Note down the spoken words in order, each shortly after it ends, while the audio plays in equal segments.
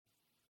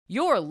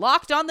You're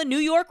Locked on the New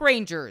York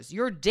Rangers,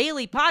 your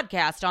daily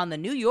podcast on the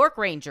New York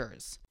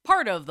Rangers.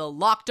 Part of the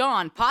Locked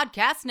On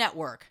Podcast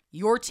Network,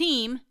 your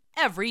team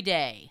every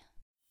day.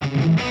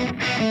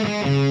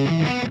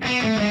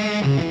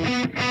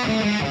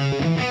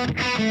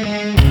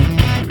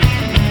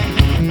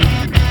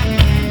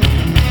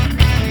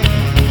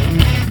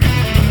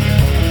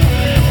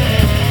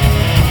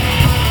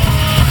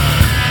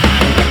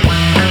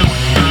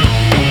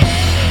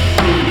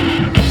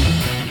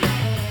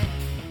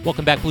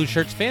 Welcome back, Blue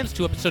Shirts fans,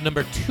 to episode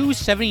number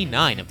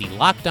 279 of the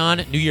Locked On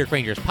New York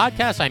Rangers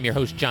podcast. I'm your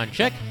host, John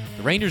Chick.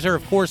 The Rangers are,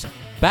 of course,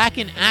 back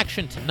in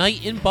action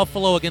tonight in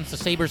Buffalo against the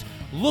Sabres,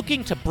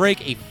 looking to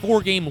break a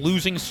 4-game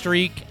losing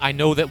streak. I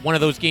know that one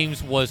of those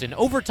games was in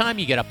overtime.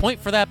 You get a point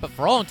for that, but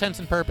for all intents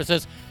and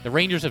purposes, the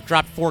Rangers have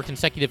dropped 4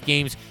 consecutive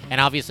games, and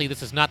obviously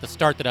this is not the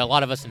start that a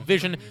lot of us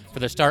envisioned for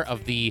the start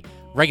of the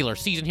regular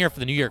season here for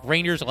the New York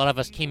Rangers. A lot of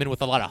us came in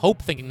with a lot of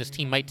hope, thinking this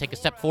team might take a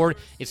step forward.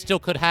 It still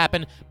could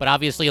happen, but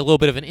obviously a little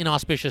bit of an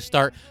inauspicious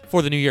start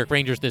for the New York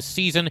Rangers this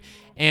season.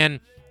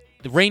 And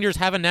the Rangers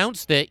have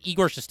announced that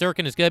Igor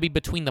Shesterkin is going to be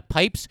between the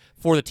pipes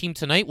for the team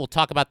tonight. We'll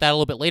talk about that a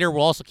little bit later.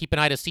 We'll also keep an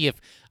eye to see if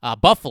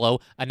Buffalo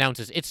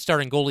announces its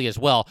starting goalie as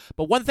well.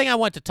 But one thing I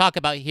want to talk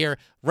about here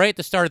right at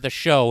the start of the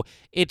show,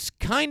 it's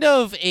kind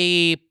of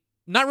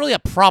not really a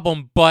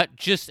problem, but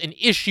just an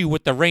issue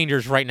with the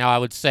Rangers right now, I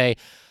would say.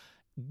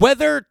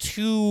 Whether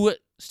to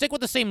stick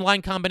with the same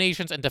line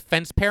combinations and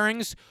defense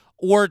pairings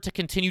or to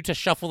continue to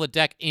shuffle the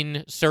deck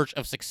in search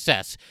of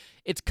success.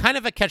 It's kind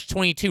of a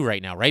catch-22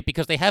 right now, right?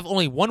 Because they have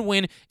only 1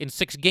 win in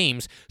 6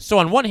 games. So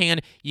on one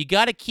hand, you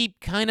got to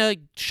keep kind of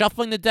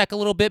shuffling the deck a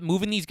little bit,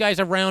 moving these guys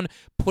around,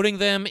 putting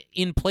them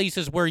in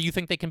places where you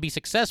think they can be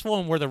successful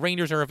and where the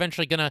Rangers are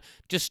eventually going to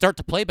just start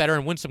to play better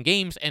and win some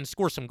games and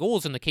score some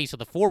goals in the case of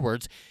the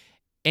forwards.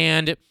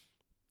 And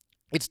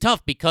it's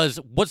tough because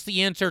what's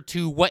the answer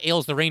to what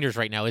ails the Rangers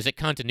right now? Is it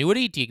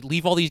continuity? Do you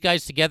leave all these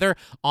guys together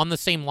on the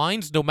same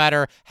lines no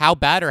matter how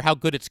bad or how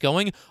good it's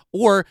going?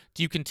 Or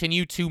do you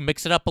continue to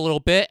mix it up a little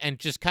bit and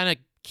just kind of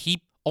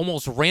keep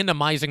almost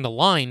randomizing the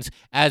lines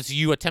as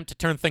you attempt to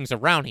turn things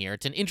around here?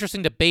 It's an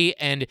interesting debate,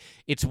 and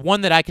it's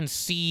one that I can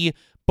see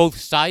both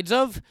sides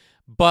of.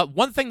 But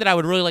one thing that I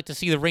would really like to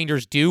see the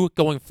Rangers do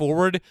going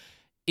forward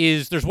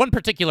is there's one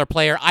particular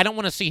player I don't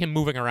want to see him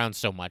moving around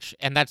so much,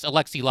 and that's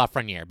Alexis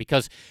Lafreniere,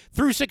 because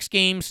through 6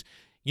 games,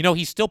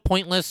 he's still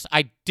pointless.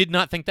 I did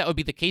not think that would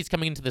be the case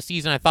coming into the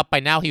season. I thought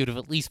by now he would have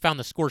at least found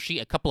the score sheet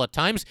a couple of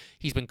times.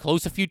 He's been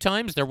close a few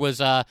times. There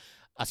was a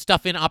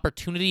stuff-in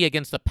opportunity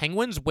against the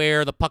Penguins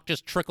where the puck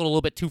just trickled a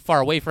little bit too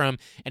far away from him,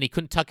 and he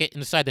couldn't tuck it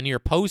inside the near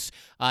post.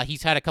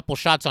 He's had a couple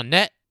shots on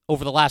net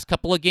over the last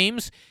couple of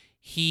games.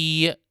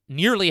 He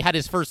nearly had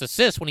his first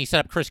assist when he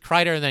set up Chris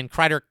Kreider, and then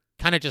Kreider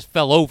kind of just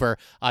fell over,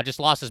 just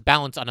lost his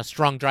balance on a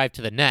strong drive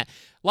to the net.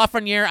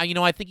 Lafreniere,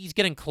 I think he's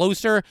getting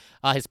closer.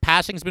 His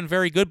passing's been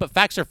very good, but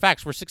facts are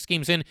facts. We're 6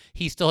 games in.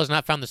 He still has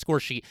not found the score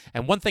sheet.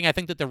 And one thing I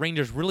think that the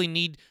Rangers really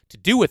need to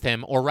do with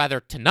him, or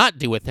rather to not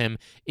do with him,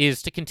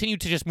 is to continue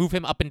to just move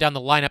him up and down the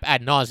lineup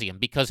ad nauseum.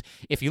 Because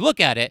if you look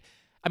at it,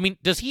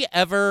 does he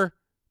ever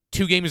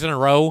 2 games in a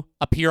row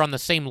appear on the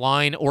same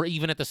line or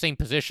even at the same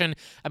position?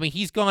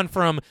 He's gone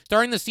from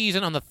starting the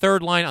season on the 3rd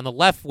line on the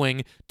left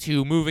wing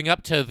to moving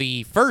up to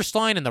the 1st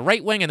line in the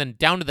right wing and then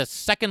down to the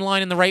 2nd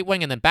line in the right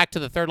wing and then back to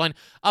the 3rd line,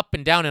 up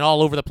and down and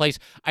all over the place.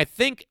 I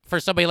think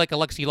for somebody like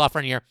Alexis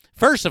Lafreniere,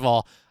 first of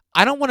all,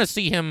 I don't want to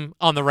see him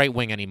on the right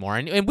wing anymore.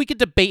 And we could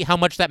debate how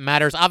much that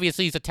matters.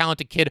 Obviously, he's a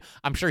talented kid.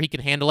 I'm sure he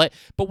can handle it.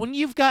 But when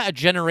you've got a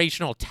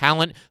generational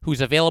talent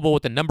who's available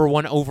with the number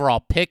 1 overall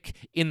pick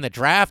in the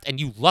draft, and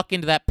you luck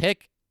into that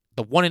pick,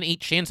 the 1 in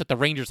 8 chance that the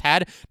Rangers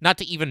had, not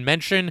to even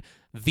mention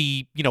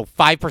the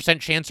 5%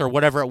 chance or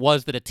whatever it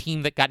was that a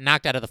team that got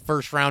knocked out of the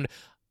first round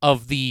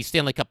of the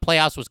Stanley Cup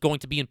playoffs was going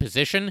to be in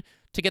position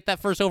to get that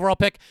first overall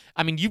pick.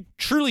 You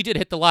truly did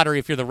hit the lottery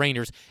if you're the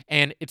Rangers,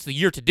 and it's the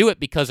year to do it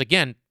because,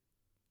 again,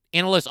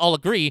 analysts all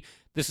agree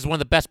this is one of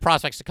the best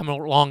prospects to come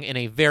along in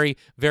a very,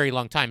 very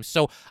long time.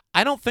 So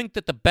I don't think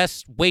that the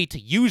best way to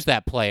use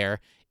that player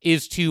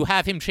is to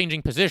have him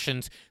changing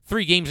positions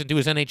 3 games into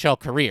his NHL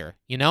career,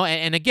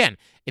 And again,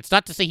 it's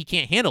not to say he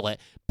can't handle it,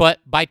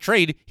 but by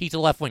trade, he's a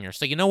left winger.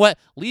 So you know what?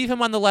 Leave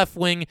him on the left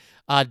wing.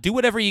 Do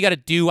whatever you got to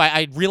do.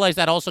 I realize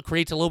that also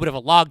creates a little bit of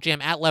a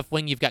logjam at left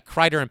wing. You've got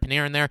Kreider and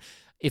Panarin there.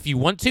 If you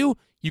want to,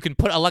 you can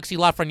put Alexis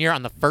Lafreniere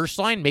on the 1st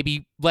line,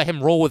 maybe let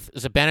him roll with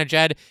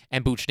Zibanejad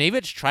and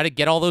Buchnevich, try to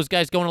get all those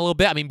guys going a little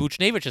bit.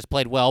 Buchnevich has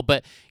played well,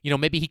 but,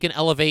 maybe he can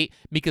elevate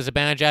Mika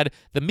Zibanejad.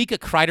 The Mika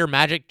Kreider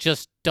magic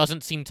just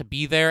doesn't seem to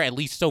be there, at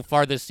least so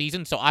far this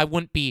season, so I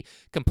wouldn't be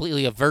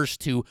completely averse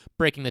to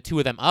breaking the 2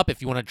 of them up. If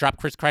you want to drop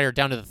Chris Kreider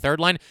down to the 3rd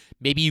line,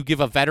 maybe you give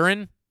the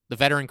veteran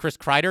Chris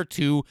Kreider,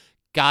 to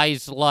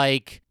guys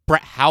like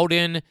Brett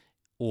Howden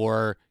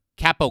or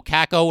Capo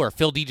Caco or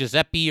Phil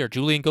DiGiuseppe or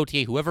Julien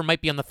Gauthier, whoever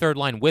might be on the 3rd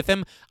line with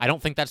him. I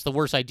don't think that's the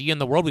worst idea in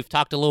the world. We've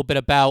talked a little bit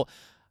about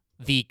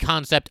the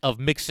concept of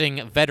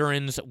mixing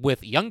veterans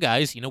with young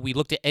guys. We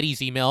looked at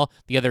Eddie's email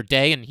the other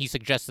day, and he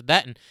suggested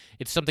that, and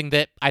it's something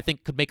that I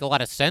think could make a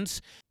lot of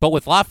sense. But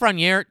with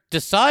Lafreniere,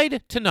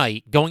 decide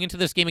tonight, going into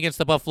this game against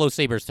the Buffalo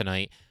Sabres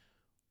tonight,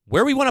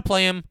 where we want to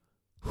play him,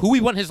 who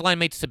we want his line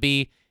mates to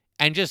be,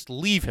 and just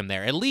leave him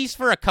there, at least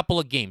for a couple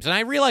of games. And I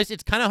realize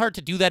it's kind of hard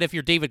to do that if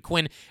you're David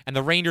Quinn and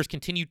the Rangers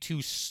continue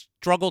to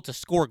struggle to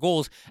score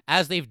goals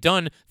as they've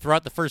done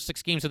throughout the first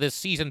 6 games of this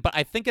season. But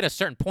I think at a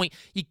certain point,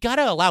 you got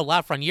to allow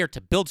Lafreniere to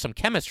build some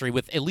chemistry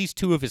with at least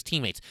 2 of his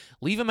teammates.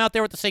 Leave him out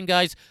there with the same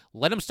guys.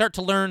 Let him start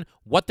to learn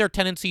what their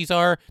tendencies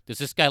are. Does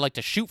this guy like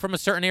to shoot from a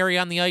certain area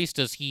on the ice?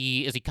 Is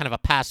he kind of a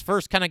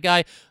pass-first kind of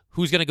guy?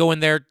 Who's going to go in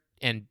there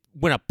and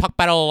win a puck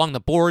battle along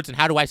the boards, and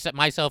how do I set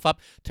myself up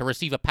to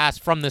receive a pass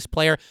from this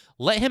player?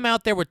 Let him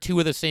out there with 2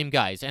 of the same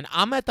guys. And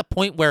I'm at the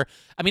point where,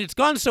 it's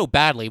gone so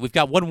badly. We've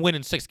got 1 win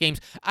in 6 games.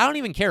 I don't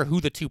even care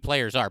who the 2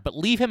 players are, but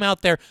leave him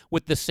out there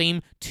with the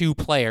same 2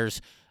 players,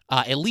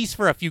 at least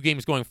for a few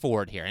games going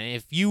forward here. And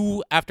if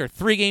you, after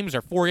 3 games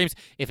or 4 games,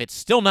 if it's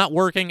still not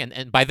working,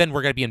 and by then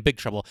we're going to be in big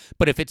trouble,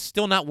 but if it's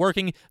still not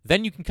working,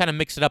 then you can kind of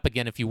mix it up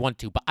again if you want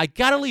to. But I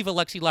got to leave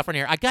Alexis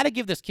Lafreniere. I got to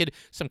give this kid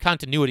some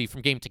continuity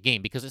from game to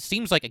game, because it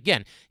seems like,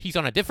 again, he's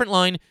on a different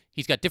line,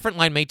 he's got different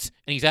line mates,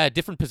 and he's at a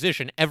different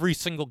position every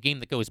single game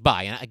that goes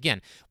by. And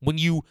again, when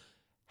you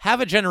have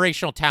a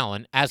generational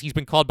talent, as he's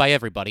been called by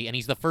everybody, and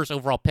he's the first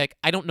overall pick,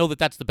 I don't know that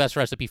that's the best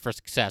recipe for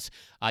success.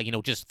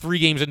 Just 3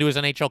 games into his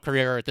NHL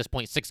career, or at this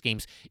point 6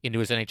 games into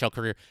his NHL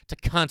career, to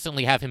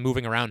constantly have him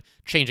moving around,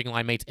 changing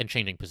line mates, and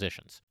changing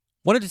positions.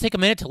 Wanted to take a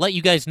minute to let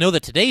you guys know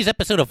that today's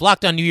episode of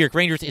Locked On New York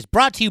Rangers is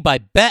brought to you by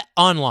Bet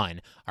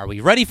Online. Are we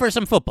ready for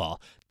some football?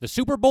 The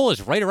Super Bowl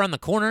is right around the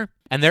corner,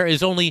 and there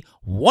is only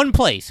one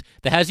place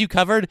that has you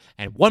covered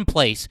and one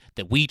place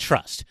that we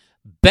trust.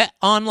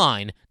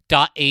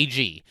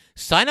 BetOnline.ag.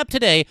 Sign up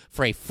today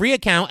for a free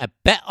account at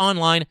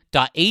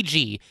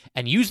betonline.ag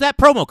and use that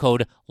promo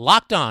code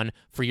LOCKEDON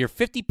for your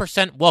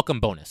 50%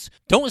 welcome bonus.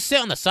 Don't sit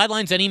on the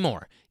sidelines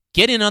anymore.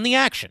 Get in on the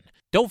action.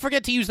 Don't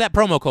forget to use that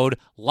promo code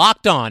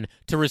LOCKEDON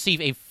to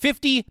receive a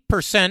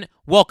 50%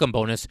 welcome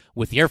bonus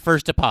with your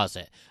first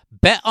deposit.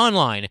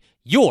 BetOnline,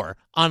 your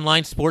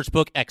online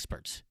sportsbook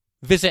experts.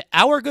 Visit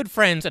our good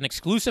friends and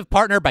exclusive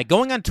partner by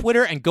going on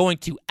Twitter and going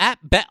to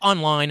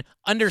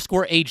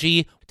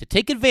 @betonline_AG to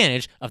take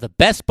advantage of the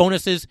best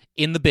bonuses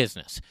in the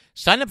business.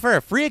 Sign up for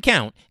a free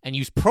account and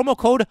use promo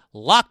code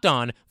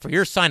LOCKEDON for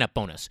your sign-up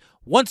bonus.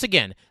 Once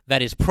again,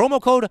 that is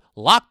promo code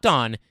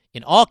LOCKEDON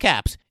in all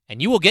caps,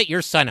 and you will get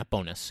your sign-up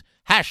bonus.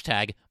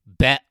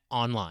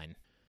 #BetOnline.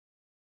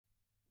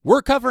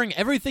 We're covering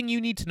everything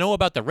you need to know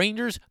about the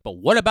Rangers, but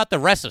what about the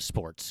rest of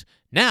sports?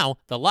 Now,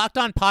 the Locked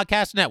On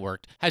Podcast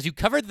Network has you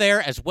covered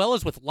there, as well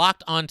as with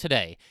Locked On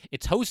Today.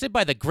 It's hosted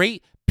by the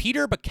great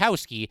Peter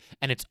Bukowski,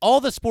 and it's all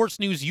the sports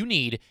news you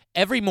need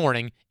every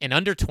morning in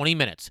under 20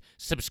 minutes.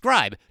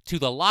 Subscribe to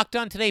the Locked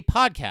On Today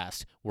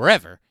podcast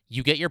wherever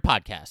you get your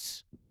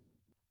podcasts.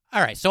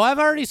 All right, so I've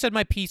already said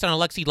my piece on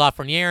Alexis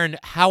Lafreniere and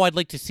how I'd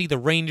like to see the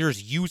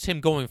Rangers use him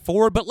going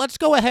forward, but let's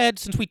go ahead,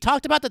 since we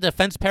talked about the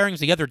defense pairings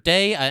the other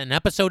day, an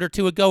episode or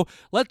 2 ago,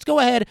 let's go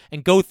ahead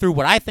and go through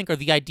what I think are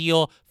the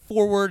ideal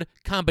forward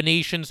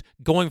combinations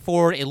going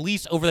forward, at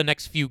least over the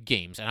next few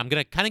games. And I'm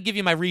going to kind of give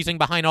you my reasoning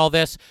behind all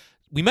this.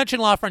 We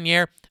mentioned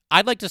Lafreniere.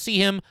 I'd like to see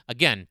him,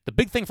 again, the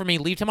big thing for me,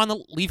 leave him on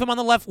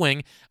the left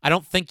wing. I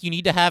don't think you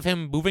need to have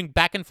him moving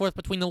back and forth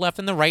between the left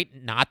and the right.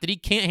 Not that he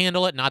can't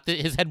handle it, not that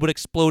his head would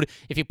explode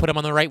if you put him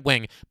on the right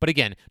wing. But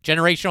again,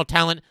 generational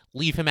talent,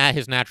 leave him at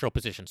his natural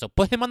position. So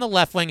put him on the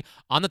left wing,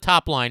 on the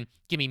top line.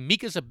 Give me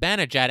Mika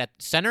Zibanejad at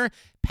center,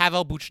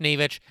 Pavel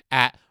Buchnevich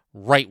at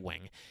right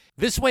wing.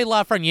 This way,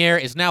 Lafreniere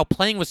is now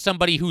playing with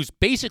somebody who's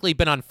basically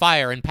been on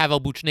fire in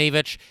Pavel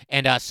Buchnevich,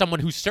 and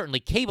someone who's certainly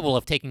capable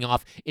of taking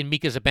off in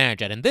Mika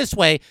Zibanejad. And this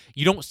way,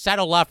 you don't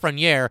saddle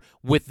Lafreniere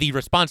with the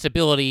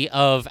responsibility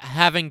of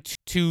having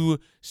to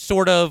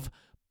sort of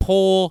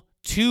pull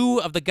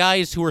 2 of the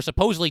guys who are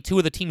supposedly 2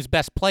 of the team's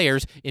best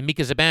players in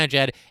Mika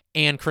Zibanejad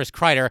and Chris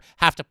Kreider,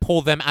 have to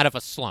pull them out of a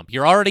slump.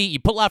 You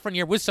put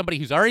Lafreniere with somebody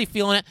who's already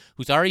feeling it,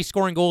 who's already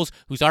scoring goals,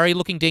 who's already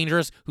looking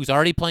dangerous, who's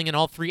already playing in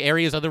all 3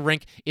 areas of the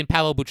rink in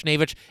Pavel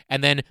Buchnevich,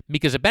 and then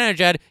Mika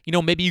Zibanejad,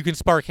 maybe you can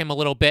spark him a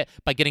little bit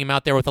by getting him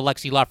out there with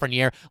Alexis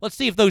Lafreniere. Let's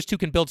see if those 2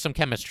 can build some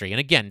chemistry. And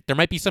again, there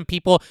might be some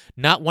people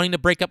not wanting to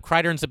break up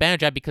Kreider and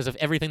Zibanejad because of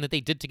everything that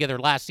they did together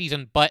last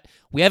season, but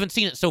we haven't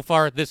seen it so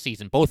far this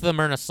season. Both of them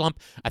are in a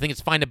slump. I think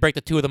it's fine to break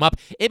the 2 of them up.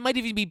 It might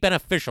even be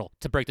beneficial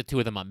to break the 2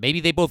 of them up.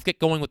 Maybe they both get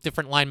going with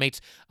different line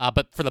mates,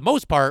 but for the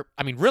most part,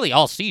 really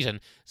all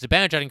season,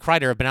 Zibanejad and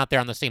Kreider have been out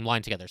there on the same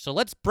line together. So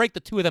let's break the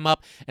 2 of them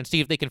up and see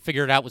if they can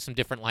figure it out with some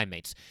different line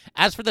mates.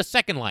 As for the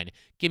second line,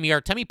 give me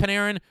Artemi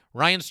Panarin,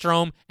 Ryan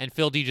Strome, and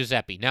Phil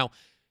DiGiuseppe. Now,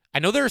 I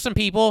know there are some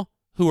people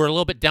who are a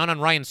little bit down on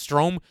Ryan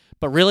Strome,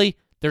 but really,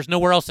 There's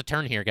nowhere else to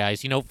turn here,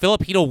 guys.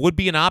 Philip Hedl would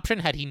be an option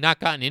had he not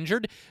gotten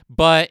injured,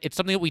 but it's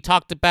something that we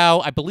talked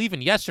about, I believe,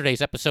 in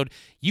yesterday's episode.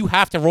 You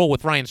have to roll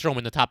with Ryan Strome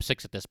in the top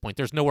 6 at this point.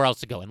 There's nowhere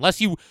else to go.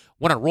 Unless you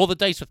want to roll the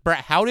dice with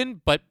Brett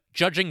Howden, but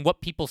judging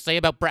what people say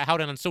about Brett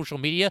Howden on social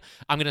media,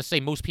 I'm going to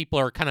say most people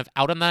are kind of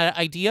out on that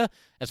idea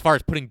as far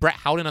as putting Brett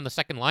Howden on the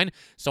second line.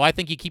 So I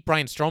think you keep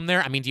Ryan Strome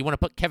there. I mean, do you want to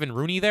put Kevin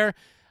Rooney there?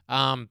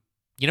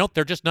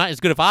 They're just not as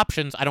good of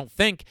options, I don't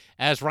think,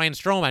 as Ryan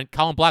Strome. And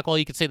Colin Blackwell,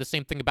 you could say the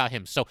same thing about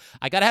him. So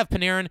I got to have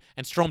Panarin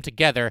and Strome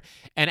together.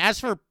 And as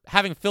for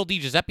having Phil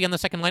DiGiuseppe on the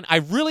second line, I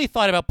really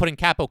thought about putting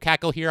Kaapo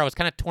Kakko here. I was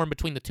kind of torn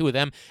between the two of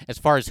them as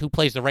far as who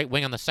plays the right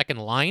wing on the second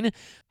line.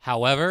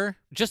 However,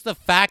 just the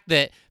fact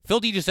that Phil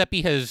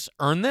DiGiuseppe has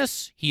earned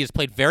this, he has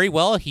played very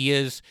well. He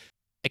has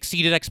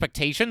exceeded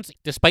expectations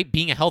despite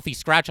being a healthy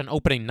scratch on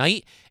opening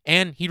night,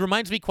 and he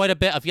reminds me quite a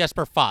bit of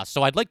Jesper Fast.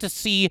 So I'd like to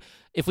see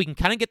if we can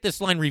kind of get this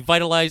line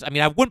revitalized. I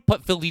mean, I wouldn't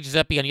put Phil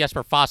DiGiuseppe on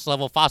Jesper Fast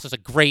level. Fast is a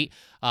great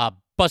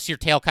bust your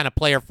tail kind of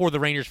player for the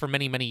Rangers for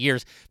many, many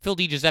years. Phil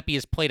DiGiuseppe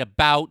has played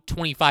about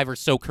 25 or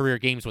so career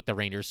games with the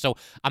Rangers, so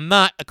I'm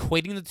not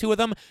equating the two of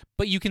them,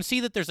 but you can see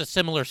that there's a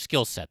similar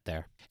skill set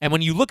there. And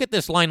when you look at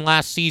this line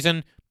last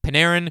season,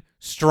 Panarin,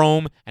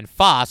 Strome, and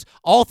Foss,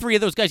 all three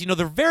of those guys,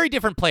 they're very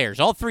different players.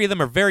 All three of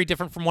them are very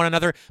different from one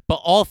another, but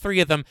all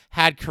three of them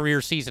had career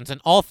seasons, and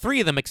all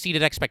three of them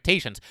exceeded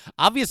expectations.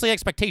 Obviously,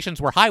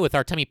 expectations were high with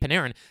Artemi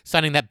Panarin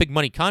signing that big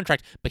money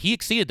contract, but he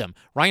exceeded them.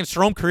 Ryan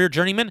Strome, career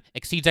journeyman,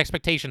 exceeds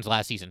expectations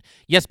last season.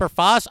 Jesper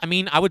Fast,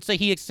 I would say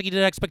he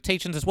exceeded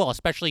expectations as well,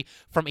 especially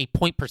from a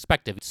point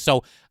perspective.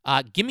 So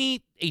give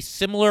me a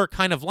similar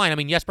kind of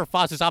line. Jesper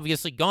Fast is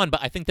obviously gone,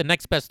 but I think the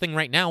next best thing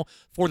right now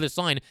for this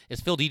line is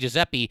Phil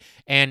DiGiuseppe,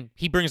 and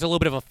he brings a little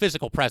bit of a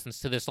physical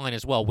presence to this line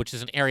as well, which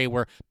is an area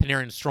where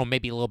Panarin and Strome may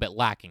be a little bit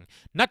lacking.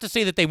 Not to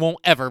say that they won't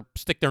ever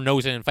stick their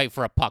nose in and fight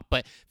for a puck,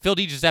 but Phil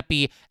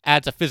DiGiuseppe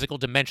adds a physical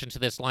dimension to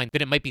this line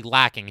that it might be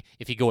lacking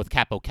if you go with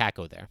Kaapo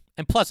Kakko there.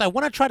 And plus, I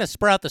want to try to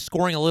spread out the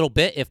scoring a little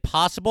bit if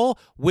possible,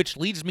 which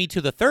leads me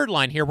to the third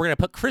line here. We're going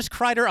to put Chris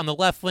Kreider on the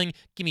left wing,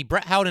 give me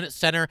Brett Howden at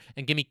center,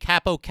 and give me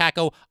Kaapo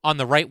Kakko on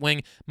the right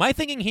wing. My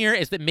thinking here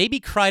is that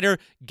maybe Kreider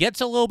gets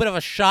a little bit of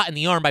a shot in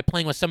the arm by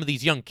playing with some of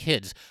these young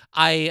kids.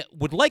 I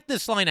would like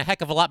this line a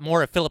heck of a lot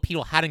more if Philip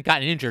Hedl hadn't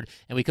gotten injured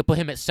and we could put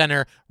him at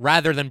center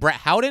rather than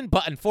Brett Howden,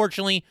 but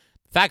unfortunately,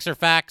 facts are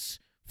facts.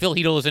 Phil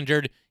Hedl is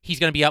injured. He's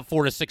going to be out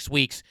 4 to 6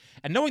 weeks.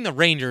 And knowing the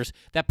Rangers,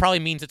 that probably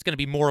means it's going to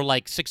be more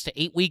like 6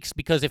 to 8 weeks,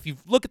 because if you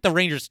look at the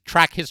Rangers'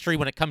 track history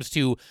when it comes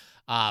to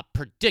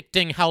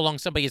predicting how long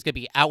somebody is going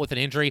to be out with an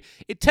injury,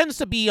 it tends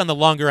to be on the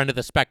longer end of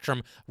the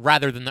spectrum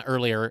rather than the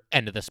earlier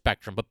end of the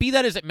spectrum. But be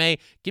that as it may,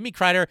 give me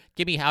Kreider,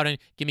 give me Howden,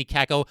 give me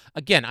Kakko.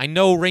 Again, I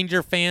know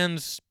Ranger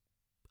fans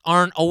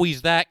aren't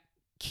always that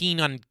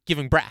keen on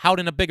giving Brett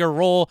Howden a bigger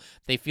role.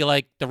 They feel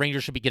like the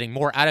Rangers should be getting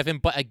more out of him.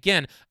 But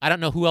again, I don't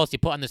know who else you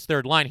put on this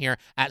third line here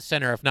at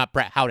center if not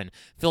Brett Howden.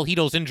 Phil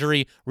Hedl's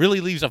injury really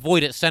leaves a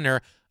void at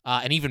center,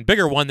 an even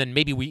bigger one than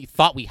maybe we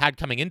thought we had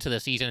coming into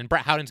the season, and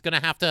Brett Howden's going to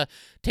have to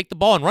take the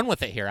ball and run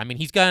with it here.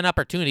 He's got an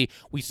opportunity.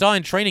 We saw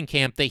in training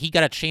camp that he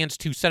got a chance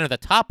to center the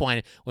top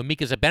line when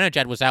Mika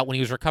Zibanejad was out when he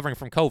was recovering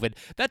from COVID.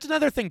 That's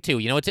another thing, too.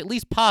 It's at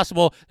least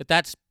possible that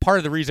that's part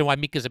of the reason why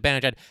Mika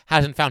Zibanejad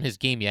hasn't found his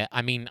game yet.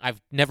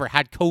 I've never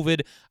had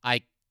COVID.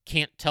 I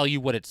can't tell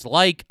you what it's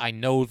like. I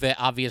know that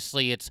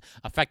obviously it's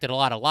affected a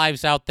lot of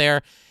lives out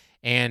there,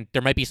 and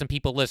there might be some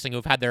people listening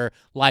who've had their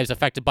lives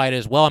affected by it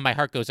as well, and my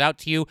heart goes out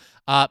to you.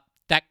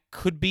 That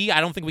could be.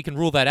 I don't think we can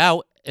rule that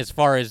out as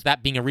far as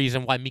that being a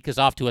reason why Mika's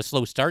off to a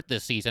slow start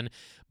this season.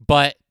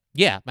 But,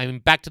 yeah,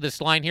 back to this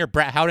line here.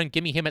 Brett Howden,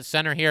 give me him at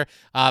center here.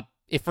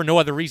 If for no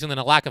other reason than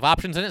a lack of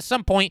options. And at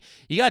some point,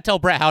 you got to tell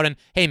Brett Howden,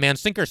 hey, man,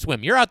 sink or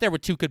swim. You're out there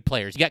with two good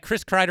players. You got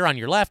Chris Kreider on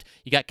your left.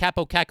 You got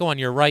Kaapo Kakko on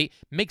your right.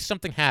 Make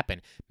something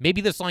happen.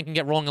 Maybe this line can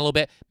get rolling a little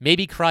bit.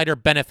 Maybe Kreider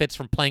benefits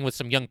from playing with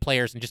some young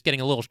players and just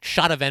getting a little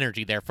shot of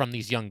energy there from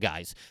these young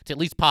guys. It's at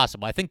least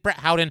possible. I think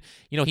Brett Howden,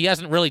 he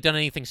hasn't really done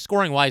anything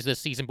scoring-wise this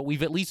season, but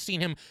we've at least seen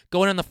him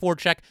go in on the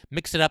forecheck,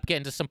 mix it up, get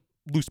into some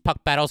loose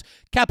puck battles.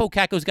 Kaapo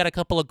Kakko's got a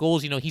couple of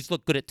goals. He's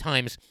looked good at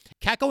times.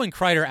 Kakko and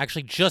Kreider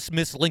actually just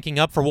missed linking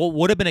up for what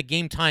would have been a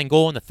game-tying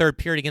goal in the third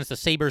period against the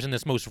Sabres in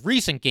this most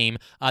recent game.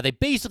 They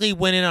basically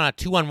went in on a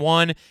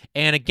 2-on-1,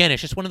 and again,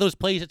 it's just one of those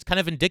plays that's kind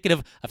of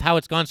indicative of how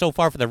it's gone so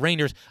far for the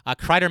Rangers.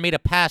 Kreider made a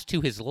pass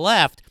to his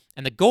left,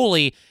 and the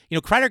goalie,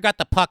 Kreider got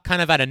the puck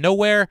kind of out of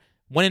nowhere,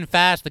 went in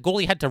fast. The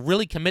goalie had to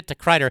really commit to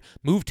Kreider,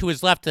 move to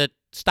his left to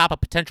stop a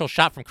potential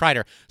shot from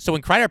Kreider. So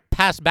when Kreider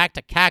passed back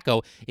to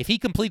Kakko, if he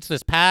completes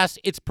this pass,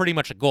 it's pretty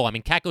much a goal.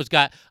 Kakko's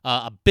got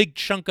a big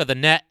chunk of the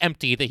net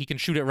empty that he can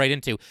shoot it right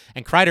into,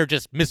 and Kreider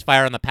just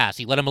misfired on the pass.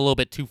 He let him a little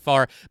bit too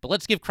far, but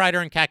let's give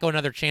Kreider and Kakko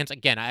another chance.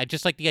 Again, I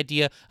just like the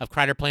idea of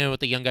Kreider playing with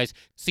the young guys,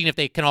 seeing if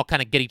they can all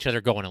kind of get each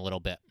other going a little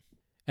bit.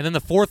 And then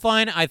the fourth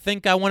line, I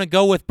think I want to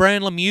go with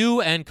Brandon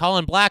Lemieux and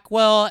Colin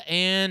Blackwell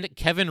and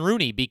Kevin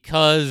Rooney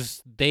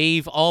because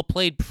they've all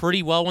played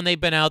pretty well when they've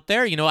been out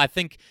there. I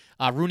think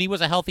Rooney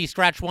was a healthy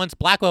scratch once.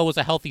 Blackwell was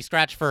a healthy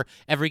scratch for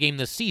every game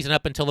this season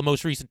up until the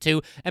most recent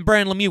two. And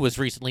Brandon Lemieux was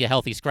recently a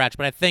healthy scratch.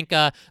 But I think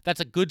that's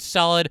a good,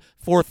 solid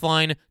fourth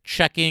line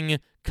checking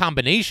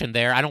combination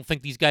there. I don't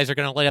think these guys are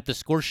going to light up the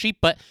score sheet,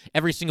 but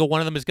every single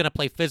one of them is going to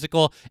play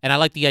physical, and I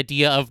like the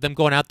idea of them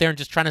going out there and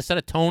just trying to set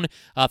a tone,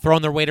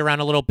 throwing their weight around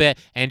a little bit,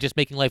 and just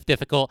making life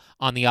difficult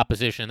on the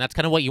opposition. That's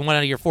kind of what you want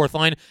out of your fourth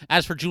line.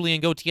 As for Julien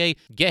Gauthier,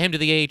 get him to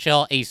the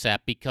AHL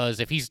ASAP,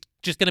 because if he's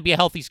just going to be a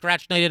healthy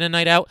scratch night in and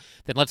night out,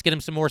 then let's get him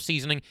some more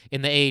seasoning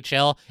in the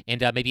AHL,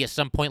 and maybe at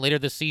some point later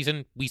this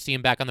season, we see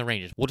him back on the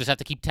Rangers. We'll just have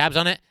to keep tabs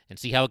on it and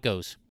see how it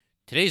goes.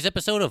 Today's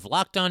episode of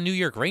Locked On New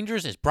York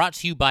Rangers is brought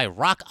to you by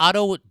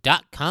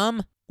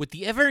RockAuto.com. With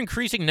the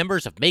ever-increasing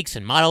numbers of makes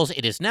and models,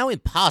 it is now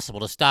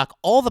impossible to stock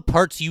all the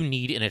parts you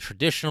need in a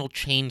traditional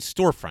chain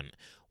storefront.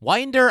 Why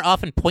endure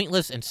often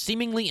pointless and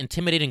seemingly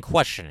intimidating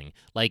questioning,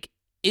 like,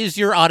 is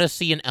your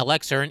Odyssey an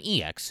LX or an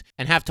EX,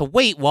 and have to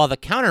wait while the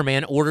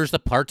counterman orders the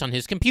parts on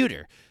his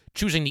computer,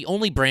 choosing the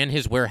only brand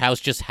his warehouse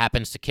just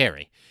happens to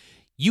carry?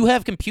 You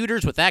have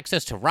computers with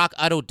access to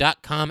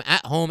RockAuto.com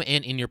at home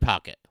and in your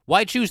pocket.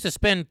 Why choose to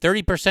spend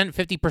 30%,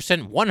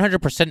 50%,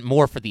 100%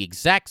 more for the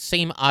exact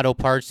same auto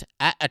parts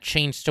at a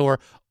chain store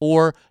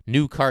or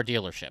new car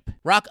dealership?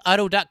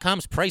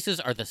 RockAuto.com's prices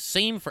are the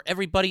same for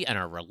everybody and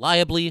are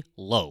reliably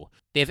low.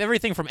 They have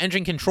everything from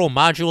engine control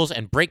modules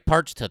and brake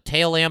parts to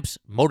tail lamps,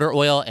 motor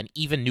oil, and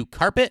even new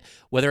carpet.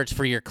 Whether it's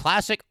for your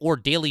classic or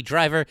daily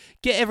driver,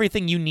 get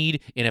everything you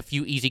need in a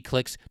few easy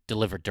clicks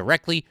delivered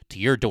directly to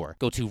your door.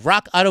 Go to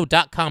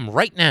RockAuto.com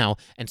right now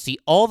and see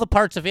all the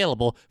parts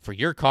available for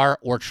your car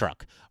or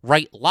truck.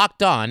 Write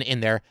Locked On in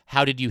their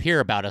How Did You Hear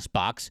About Us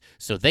box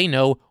so they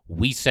know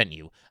we sent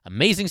you.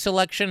 Amazing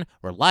selection,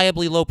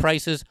 reliably low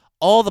prices,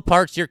 all the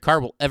parts your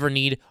car will ever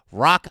need.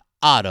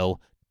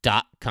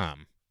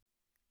 RockAuto.com.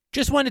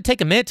 Just wanted to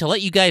take a minute to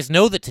let you guys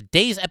know that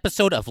today's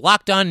episode of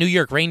Locked On New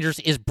York Rangers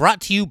is brought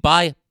to you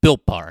by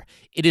Built Bar.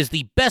 It is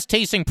the best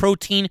tasting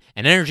protein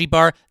and energy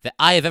bar that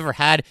I have ever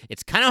had.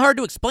 It's kind of hard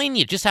to explain.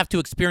 You just have to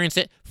experience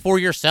it for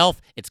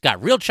yourself. It's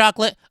got real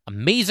chocolate,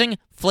 amazing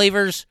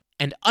flavors,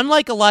 and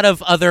unlike a lot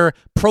of other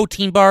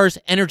protein bars,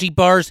 energy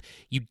bars,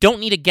 you don't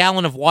need a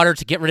gallon of water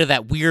to get rid of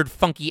that weird,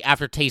 funky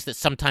aftertaste that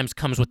sometimes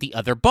comes with the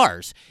other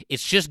bars.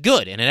 It's just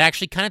good, and it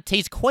actually kind of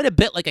tastes quite a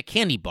bit like a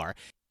candy bar.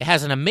 It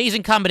has an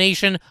amazing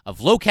combination of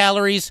low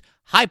calories,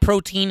 high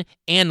protein,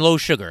 and low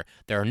sugar.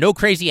 There are no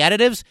crazy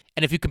additives,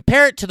 and if you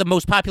compare it to the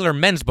most popular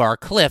men's bar,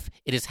 Cliff,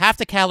 it is half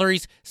the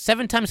calories,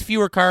 7 times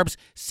fewer carbs,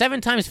 7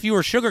 times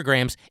fewer sugar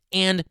grams,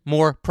 and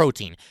more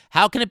protein.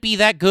 How can it be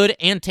that good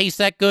and taste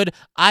that good?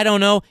 I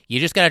don't know. You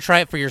just got to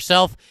try it for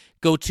yourself.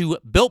 Go to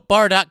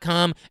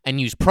BuiltBar.com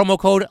and use promo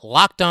code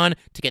LOCKEDON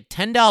to get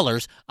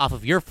 $10 off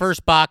of your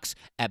first box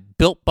at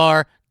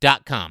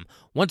BuiltBar.com.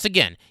 Once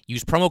again,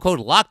 use promo code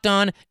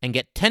LOCKEDON and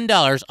get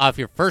 $10 off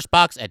your first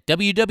box at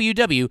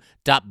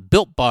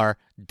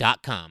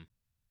www.builtbar.com.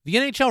 The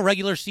NHL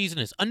regular season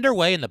is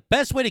underway, and the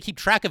best way to keep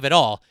track of it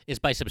all is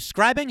by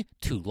subscribing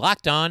to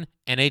Locked On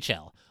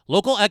NHL.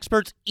 Local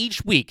experts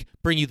each week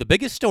bring you the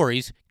biggest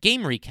stories,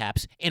 game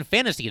recaps, and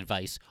fantasy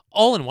advice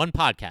all in one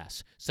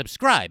podcast.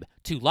 Subscribe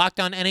to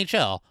Locked On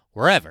NHL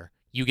wherever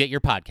you get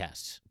your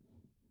podcasts.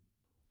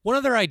 One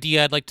other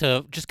idea I'd like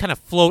to just kind of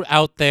float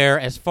out there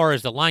as far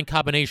as the line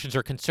combinations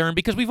are concerned,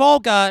 because we've all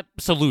got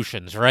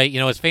solutions, right?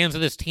 You know, as fans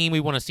of this team, we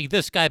want to see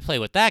this guy play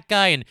with that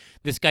guy, and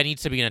this guy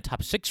needs to be in a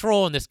top 6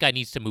 role, and this guy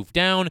needs to move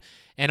down,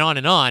 and on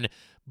and on.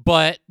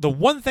 But the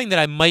one thing that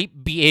I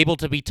might be able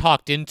to be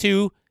talked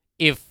into,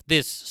 if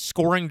this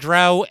scoring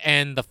drought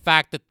and the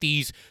fact that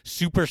these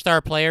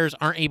superstar players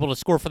aren't able to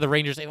score for the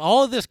Rangers, if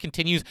all of this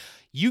continues,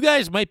 you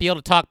guys might be able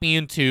to talk me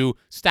into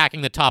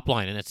stacking the top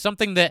line. And it's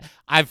something that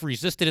I've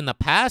resisted in the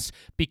past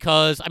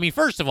because, I mean,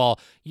 first of all,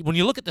 when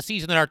you look at the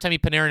season that Artemi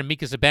Panarin and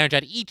Mika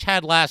Zibanejad each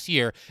had last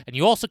year, and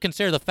you also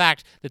consider the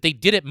fact that they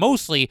did it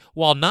mostly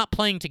while not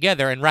playing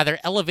together and rather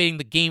elevating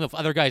the game of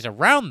other guys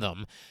around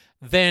them,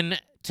 then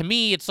to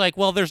me, it's like,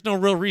 well, there's no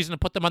real reason to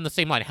put them on the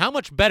same line. How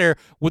much better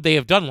would they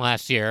have done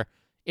last year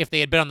if they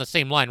had been on the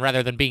same line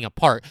rather than being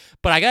apart?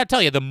 But I got to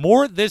tell you, the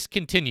more this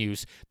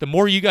continues, the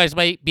more you guys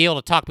might be able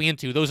to talk me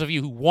into, those of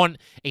you who want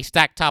a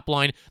stacked top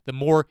line, the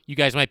more you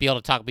guys might be able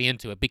to talk me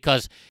into it,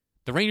 because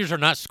the Rangers are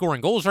not scoring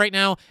goals right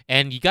now,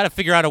 and you got to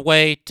figure out a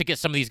way to get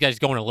some of these guys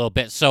going a little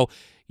bit. So,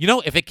 you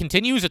know, if it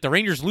continues, if the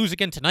Rangers lose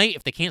again tonight,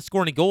 if they can't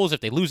score any goals, if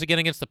they lose again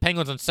against the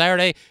Penguins on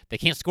Saturday, they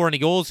can't score any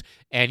goals,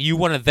 and you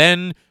want to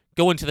then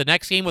go into the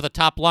next game with a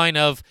top line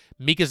of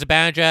Mika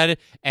Zibanejad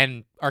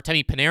and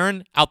Artemi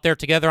Panarin out there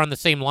together on the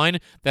same line,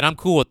 then I'm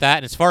cool with that.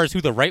 And as far as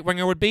who the right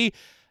winger would be,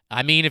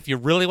 I mean, if you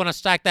really want to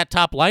stack that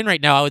top line right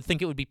now, I would think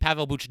it would be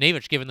Pavel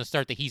Buchnevich, given the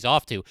start that he's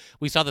off to.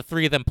 We saw the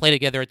three of them play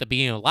together at the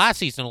beginning of last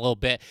season a little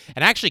bit,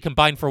 and actually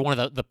combined for one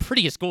of the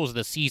prettiest goals of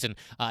the season,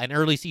 an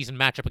early season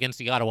matchup against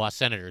the Ottawa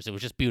Senators. It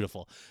was just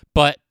beautiful.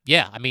 But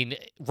yeah, I mean,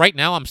 right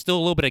now I'm still a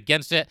little bit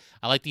against it.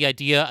 I like the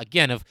idea,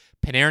 again, of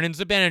Panarin and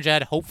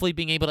Zibanejad hopefully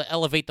being able to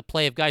elevate the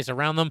play of guys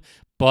around them.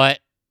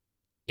 But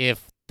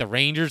if the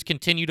Rangers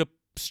continue to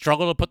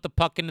struggle to put the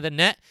puck into the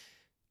net,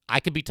 I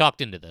could be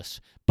talked into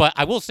this. But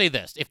I will say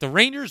this. If the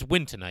Rangers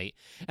win tonight,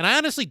 and I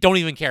honestly don't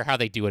even care how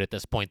they do it at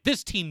this point,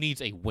 this team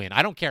needs a win.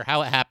 I don't care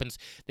how it happens.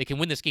 They can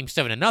win this game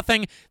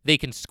 7-0. They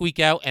can squeak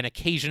out an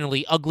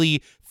occasionally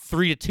ugly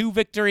 3-2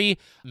 victory.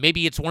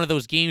 Maybe it's one of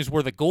those games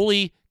where the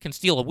goalie can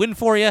steal a win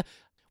for you.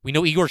 We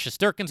know Igor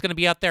Shesterkin's going to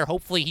be out there.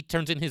 Hopefully he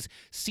turns in his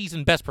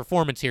season best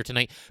performance here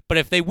tonight. But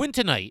if they win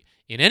tonight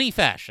in any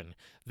fashion,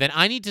 then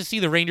I need to see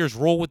the Rangers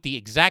roll with the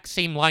exact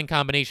same line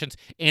combinations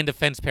and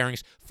defense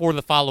pairings for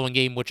the following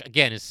game, which,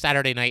 again, is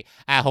Saturday night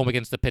at home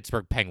against the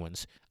Pittsburgh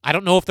Penguins. I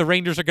don't know if the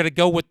Rangers are going to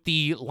go with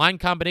the line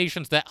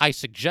combinations that I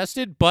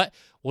suggested, but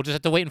we'll just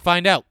have to wait and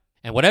find out.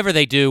 And whatever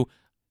they do,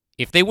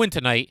 if they win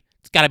tonight,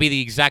 it's got to be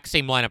the exact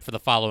same lineup for the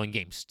following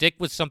game. Stick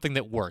with something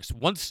that works.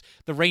 Once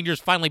the Rangers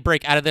finally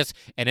break out of this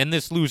and end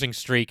this losing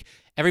streak,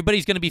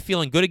 everybody's going to be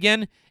feeling good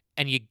again,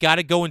 and you got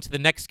to go into the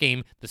next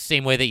game the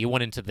same way that you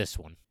went into this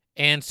one.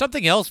 And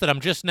something else that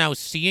I'm just now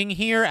seeing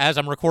here as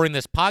I'm recording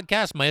this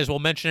podcast, might as well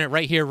mention it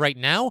right here, right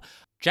now.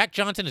 Jack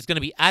Johnson is going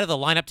to be out of the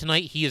lineup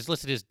tonight. He is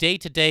listed as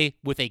day-to-day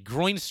with a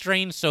groin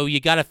strain, so you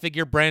got to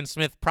figure Brandon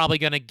Smith probably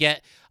going to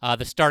get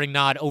the starting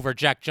nod over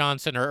Jack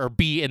Johnson, or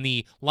be in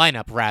the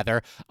lineup,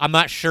 rather. I'm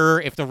not sure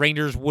if the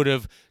Rangers would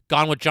have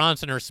gone with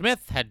Johnson or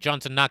Smith had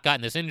Johnson not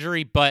gotten this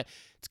injury, but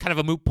it's kind of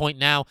a moot point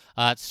now.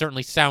 It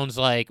certainly sounds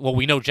like, well,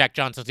 we know Jack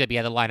Johnson's going to be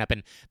out of the lineup,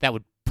 and that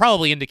would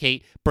probably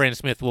indicate Brandon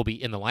Smith will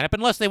be in the lineup,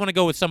 unless they want to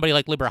go with somebody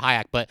like Liber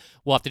Hayek, but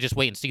we'll have to just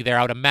wait and see there.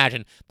 I would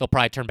imagine they'll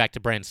probably turn back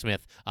to Brandon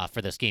Smith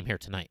for this game here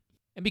tonight.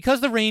 And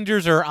because the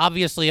Rangers are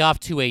obviously off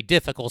to a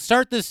difficult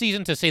start this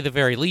season, to say the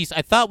very least,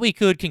 I thought we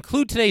could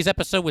conclude today's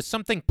episode with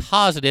something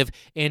positive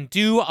and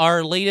do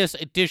our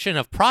latest edition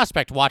of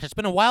Prospect Watch. It's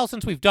been a while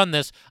since we've done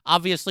this,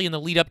 obviously in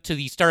the lead up to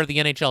the start of the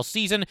NHL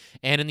season,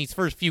 and in these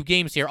first few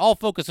games here, all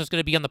focus is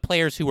going to be on the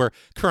players who are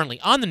currently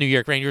on the New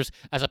York Rangers,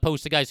 as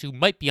opposed to guys who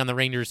might be on the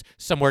Rangers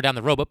somewhere down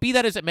the road. But be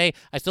that as it may,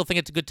 I still think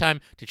it's a good time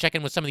to check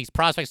in with some of these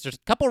prospects. There's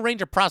a couple of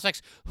Ranger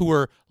prospects who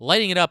are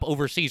lighting it up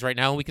overseas right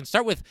now, and we can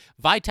start with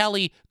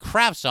Vitaly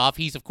Kravtsov.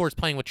 He's, of course,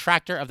 playing with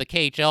Tractor of the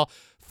KHL.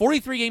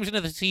 43 games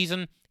into the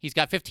season, he's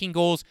got 15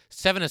 goals,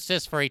 7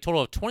 assists for a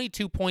total of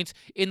 22 points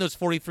in those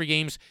 43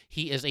 games.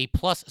 He is a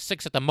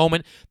 +6 at the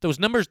moment. Those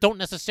numbers don't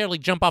necessarily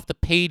jump off the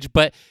page,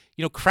 but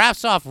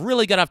Kravtsov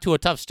really got off to a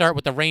tough start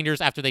with the Rangers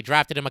after they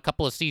drafted him a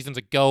couple of seasons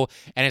ago,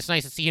 and it's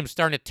nice to see him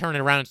starting to turn it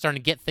around and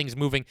starting to get things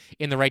moving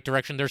in the right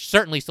direction. There's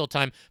certainly still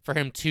time for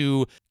him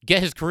to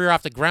get his career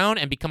off the ground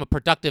and become a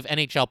productive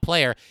NHL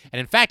player.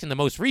 And in fact, in the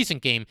most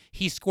recent game,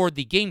 he scored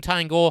the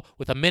game-tying goal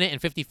with 1 minute and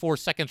 54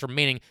 seconds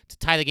remaining to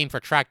tie the game for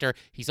Tractor.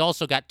 He's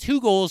also got 2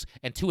 goals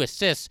and 2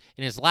 assists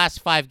in his last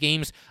 5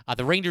 games.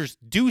 The Rangers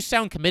do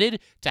sound committed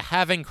to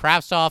having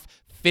Kravtsov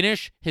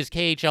finish his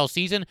KHL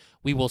season.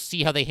 We will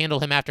see how they handle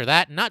him after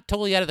that. Not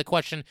totally out of the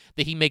question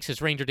that he makes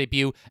his Ranger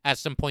debut at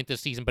some point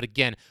this season, but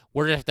again,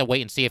 we're going to have to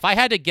wait and see. If I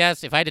had to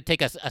guess, if I had to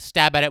take a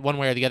stab at it one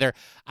way or the other,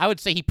 I would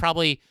say he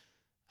probably,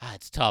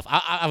 it's tough.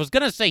 I was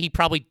going to say he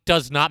probably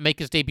does not make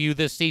his debut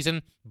this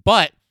season,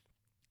 but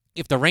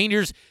if the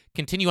Rangers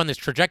continue on this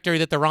trajectory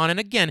that they're on, and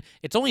again,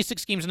 it's only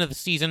 6 games into the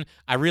season,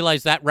 I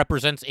realize that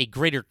represents a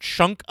greater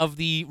chunk of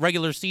the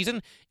regular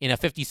season in a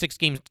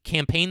 56-game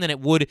campaign than it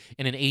would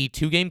in an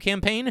 82-game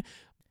campaign.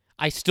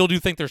 I still do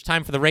think there's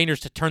time for the Rangers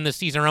to turn this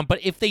season around, but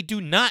if they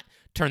do not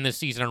turn this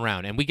season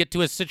around and we get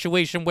to a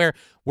situation where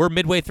we're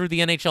midway through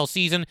the NHL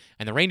season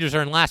and the Rangers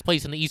are in last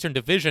place in the Eastern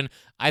Division,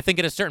 I think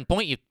at a certain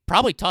point you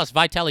probably toss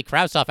Vitaly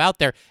Kravtsov out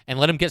there and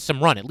let him get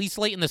some run, at least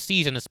late in the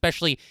season,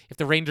 especially if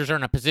the Rangers are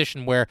in a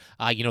position where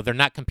they're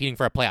not competing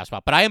for a playoff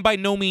spot. But I am by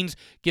no means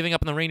giving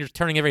up on the Rangers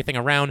turning everything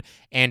around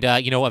and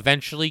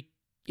eventually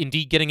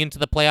indeed getting into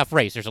the playoff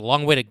race. There's a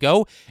long way to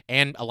go,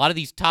 and a lot of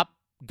these top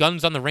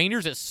guns on the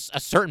Rangers, at a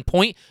certain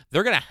point,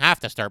 they're going to have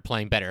to start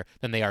playing better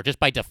than they are just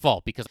by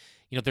default because,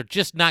 they're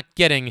just not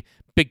getting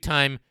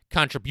big-time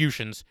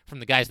contributions from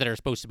the guys that are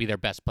supposed to be their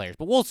best players.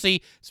 But we'll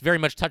see. It's very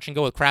much touch and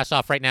go with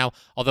Kravtsov right now,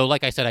 although,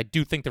 like I said, I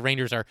do think the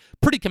Rangers are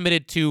pretty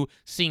committed to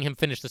seeing him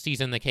finish the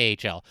season in the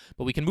KHL.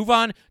 But we can move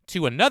on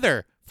to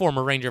another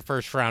former Ranger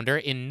first-rounder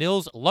in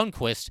Nils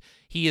Lundkvist.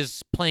 He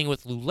is playing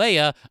with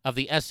Luleå of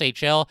the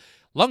SHL.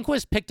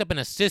 Lundkvist picked up an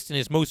assist in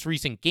his most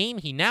recent game.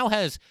 He now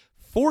has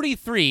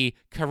 43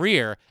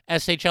 career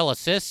SHL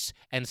assists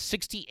and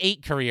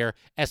 68 career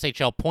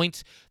SHL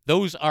points.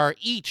 Those are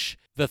each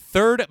the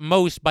third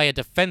most by a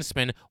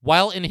defenseman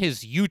while in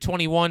his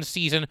U21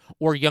 season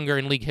or younger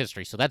in league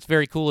history. So that's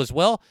very cool as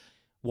well.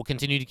 We'll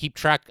continue to keep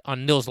track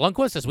on Nils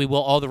Lundkvist, as we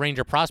will all the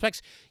Ranger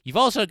prospects. You've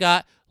also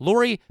got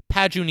Lauri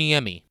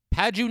Pajuniemi.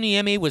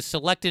 Pajuniemi was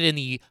selected in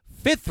the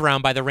 5th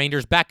round by the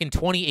Rangers back in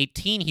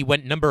 2018. He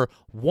went number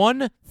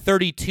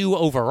 132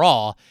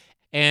 overall.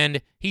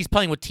 and he's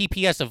playing with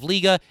TPS of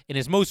Liga. In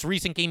his most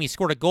recent game, he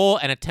scored a goal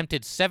and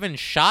attempted 7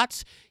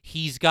 shots.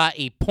 He's got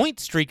a point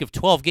streak of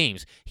 12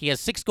 games. He has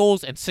 6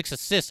 goals and 6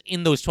 assists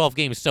in those 12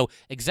 games, so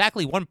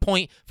exactly 1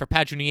 point for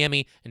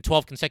Pajuniemi in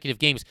 12 consecutive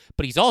games,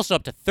 but he's also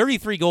up to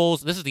 33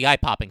 goals. This is the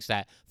eye-popping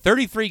stat.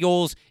 33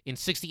 goals in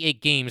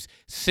 68 games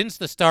since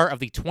the start of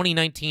the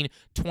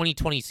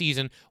 2019-2020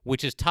 season,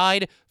 which is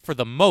tied for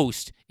the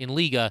most in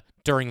Liga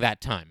during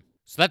that time.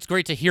 So that's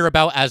great to hear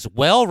about as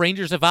well.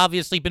 Rangers have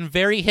obviously been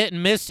very hit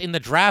and miss in the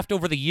draft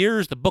over the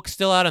years. The book's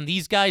still out on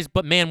these guys,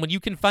 but man, when you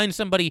can find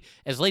somebody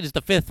as late as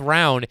the 5th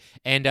round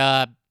and,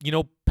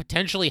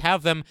 potentially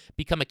have them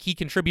become a key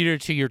contributor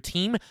to your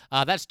team,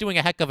 that's doing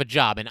a heck of a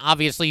job. And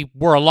obviously,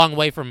 we're a long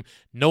way from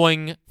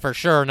knowing for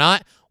sure or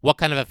not what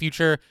kind of a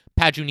future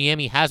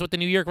Pajuniemi has with the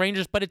New York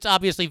Rangers, but it's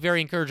obviously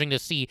very encouraging to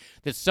see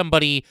that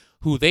somebody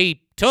who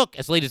they took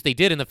as late as they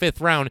did in the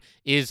 5th round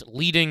is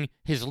leading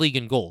his league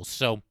in goals.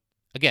 So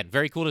again,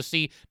 very cool to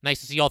see.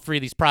 Nice to see all 3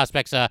 of these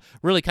prospects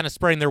really kind of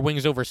spreading their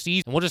wings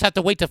overseas. And we'll just have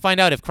to wait to find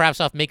out if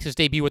Kravtsov makes his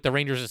debut with the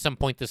Rangers at some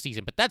point this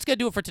season. But that's going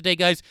to do it for today,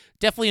 guys.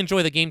 Definitely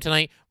enjoy the game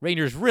tonight.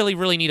 Rangers really,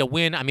 really need a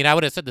win. I mean, I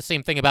would have said the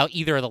same thing about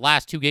either of the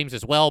last 2 games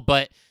as well,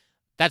 but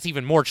that's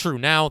even more true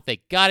now.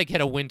 They got to get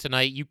a win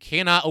tonight. You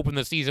cannot open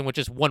the season with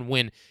just 1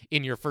 win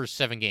in your first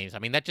 7 games. I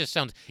mean, that just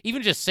sounds,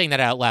 even just saying that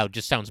out loud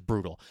just sounds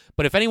brutal.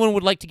 But if anyone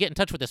would like to get in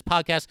touch with this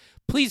podcast,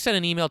 please send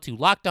an email to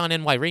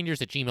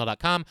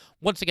lockedonnyrangers@gmail.com.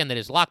 Once again, that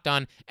is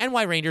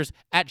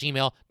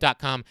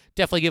lockedonnyrangers@gmail.com.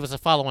 Definitely give us a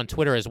follow on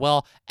Twitter as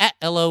well,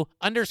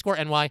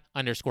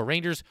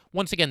 @LO_NY_Rangers.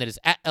 Once again, that is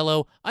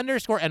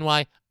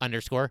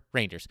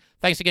 @LO_NY_Rangers.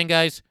 Thanks again,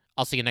 guys.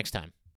 I'll see you next time.